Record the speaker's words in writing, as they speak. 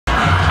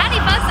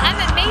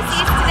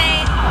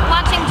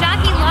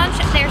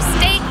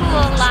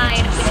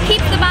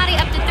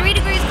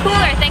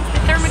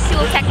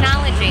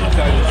technology.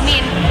 I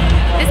mean,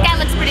 this guy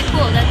looks pretty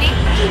cool, doesn't he?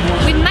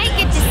 We might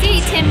get to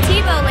see Tim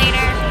Tebow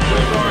later.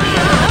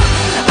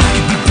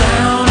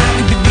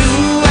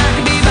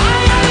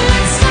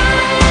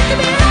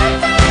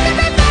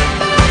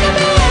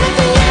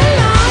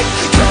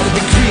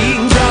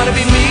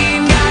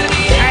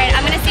 Alright,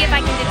 I'm gonna see if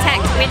I can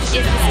detect which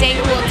is the Stay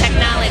Cool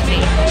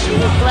technology.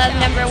 Glove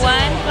number 1,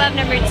 glove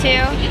number 2.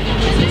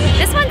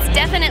 This one's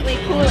definitely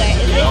cooler,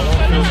 is it?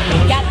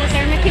 Got the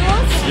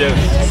thermocules? Yes.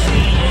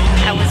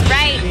 I was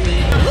right.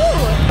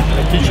 Ooh.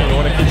 You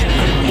want a kitchen?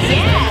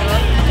 Yeah.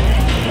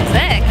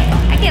 Look,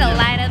 I get a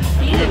light up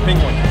view. Pink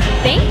one.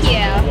 Thank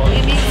you.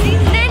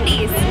 These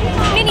Nendies.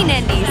 Mini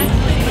Nendies.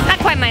 Not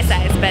quite my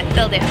size, but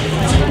they'll do.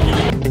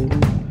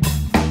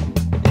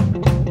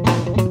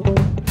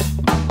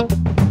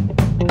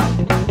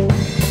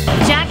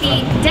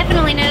 Jockey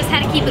definitely knows how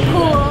to keep it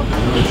cool.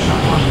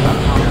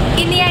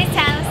 In the ice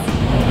house.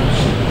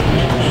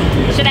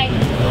 Should I?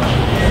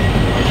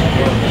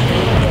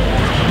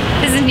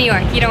 This is New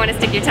York. You don't want to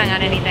stick your tongue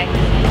on anything.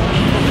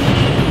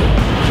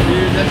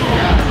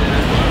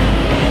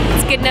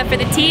 It's good enough for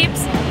the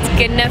teeps. It's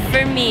good enough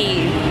for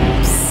me.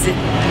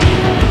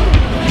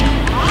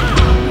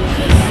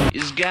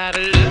 He's got a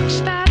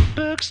looks that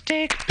books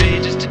take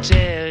pages to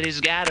tell. He's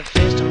got a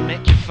face to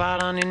make you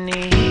fall on your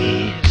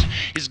knees.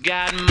 He's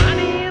got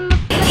money in the...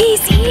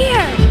 He's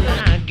here!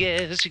 I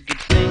guess you could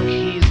think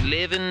he's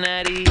living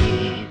at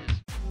ease.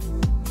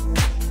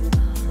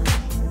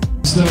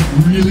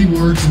 Stuff really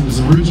works and was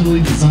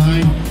originally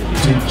designed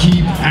to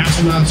keep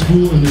astronauts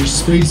cool in their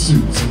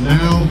spacesuits, and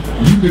now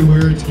you can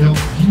wear it to help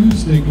you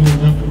stay cool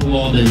and comfortable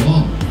all day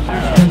long.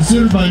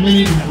 Considered by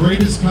many the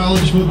greatest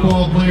college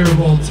football player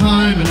of all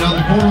time, and now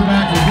the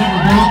quarterback of the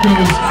Denver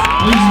Broncos,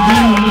 ladies and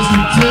gentlemen, Mr.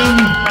 Tim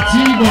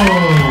Tebow.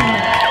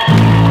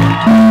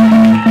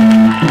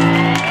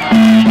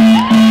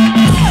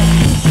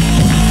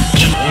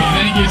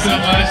 Thank you so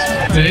much.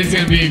 Today's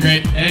gonna be a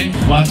great day.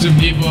 Watch some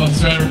people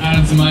strut around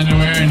in some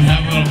underwear and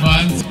have a little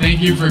fun. Thank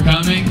you for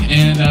coming,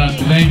 and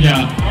thank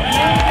y'all.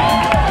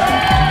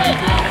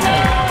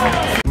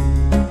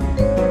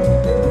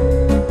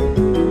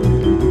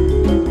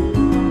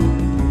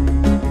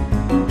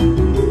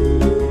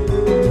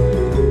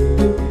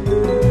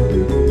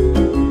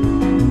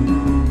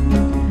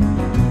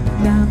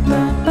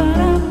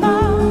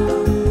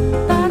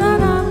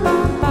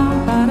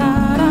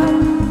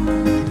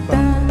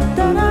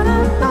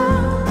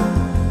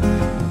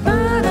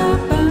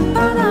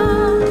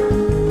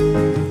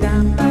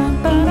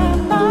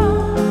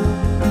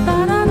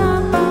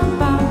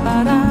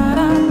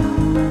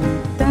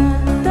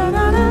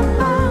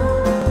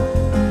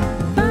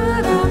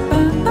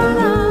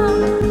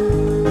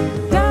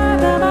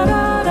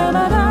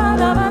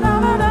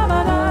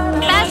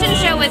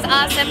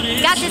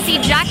 Got to see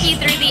Jockey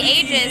through the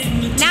ages.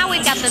 Now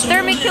we've got the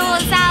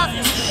thermocules out.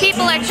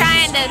 People are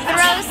trying to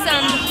throw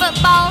some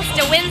footballs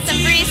to win some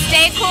free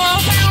Stay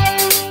Cool.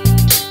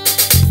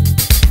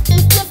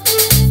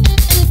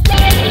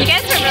 You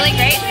guys were really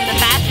great in the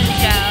fashion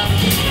show.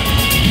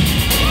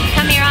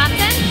 Come here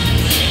often?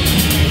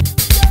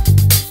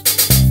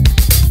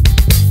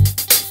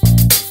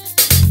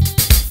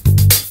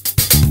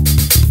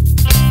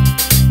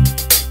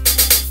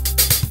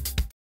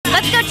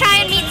 Let's go try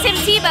and meet Tim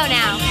Tebow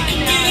now.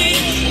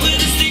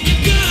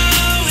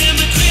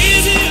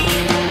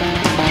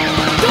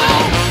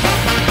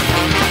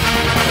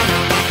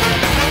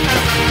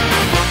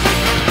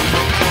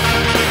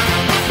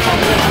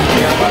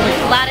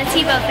 A lot of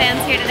Tebow fans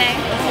here today.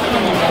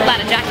 A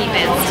lot of Jockey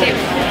fans too.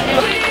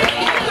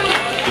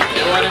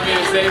 They wanted me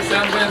to say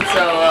something,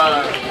 so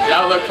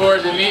y'all look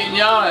forward to meeting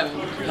y'all and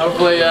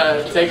hopefully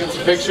taking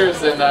some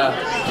pictures. And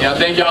you know,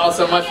 thank y'all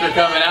so much for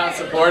coming out and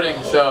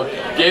supporting. So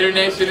Gator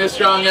Nation is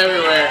strong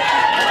everywhere.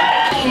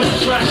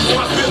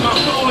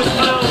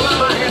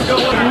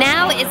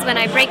 Now is when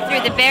I break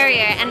through the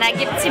barrier and I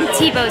give Tim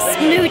Tebow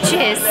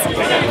smooches.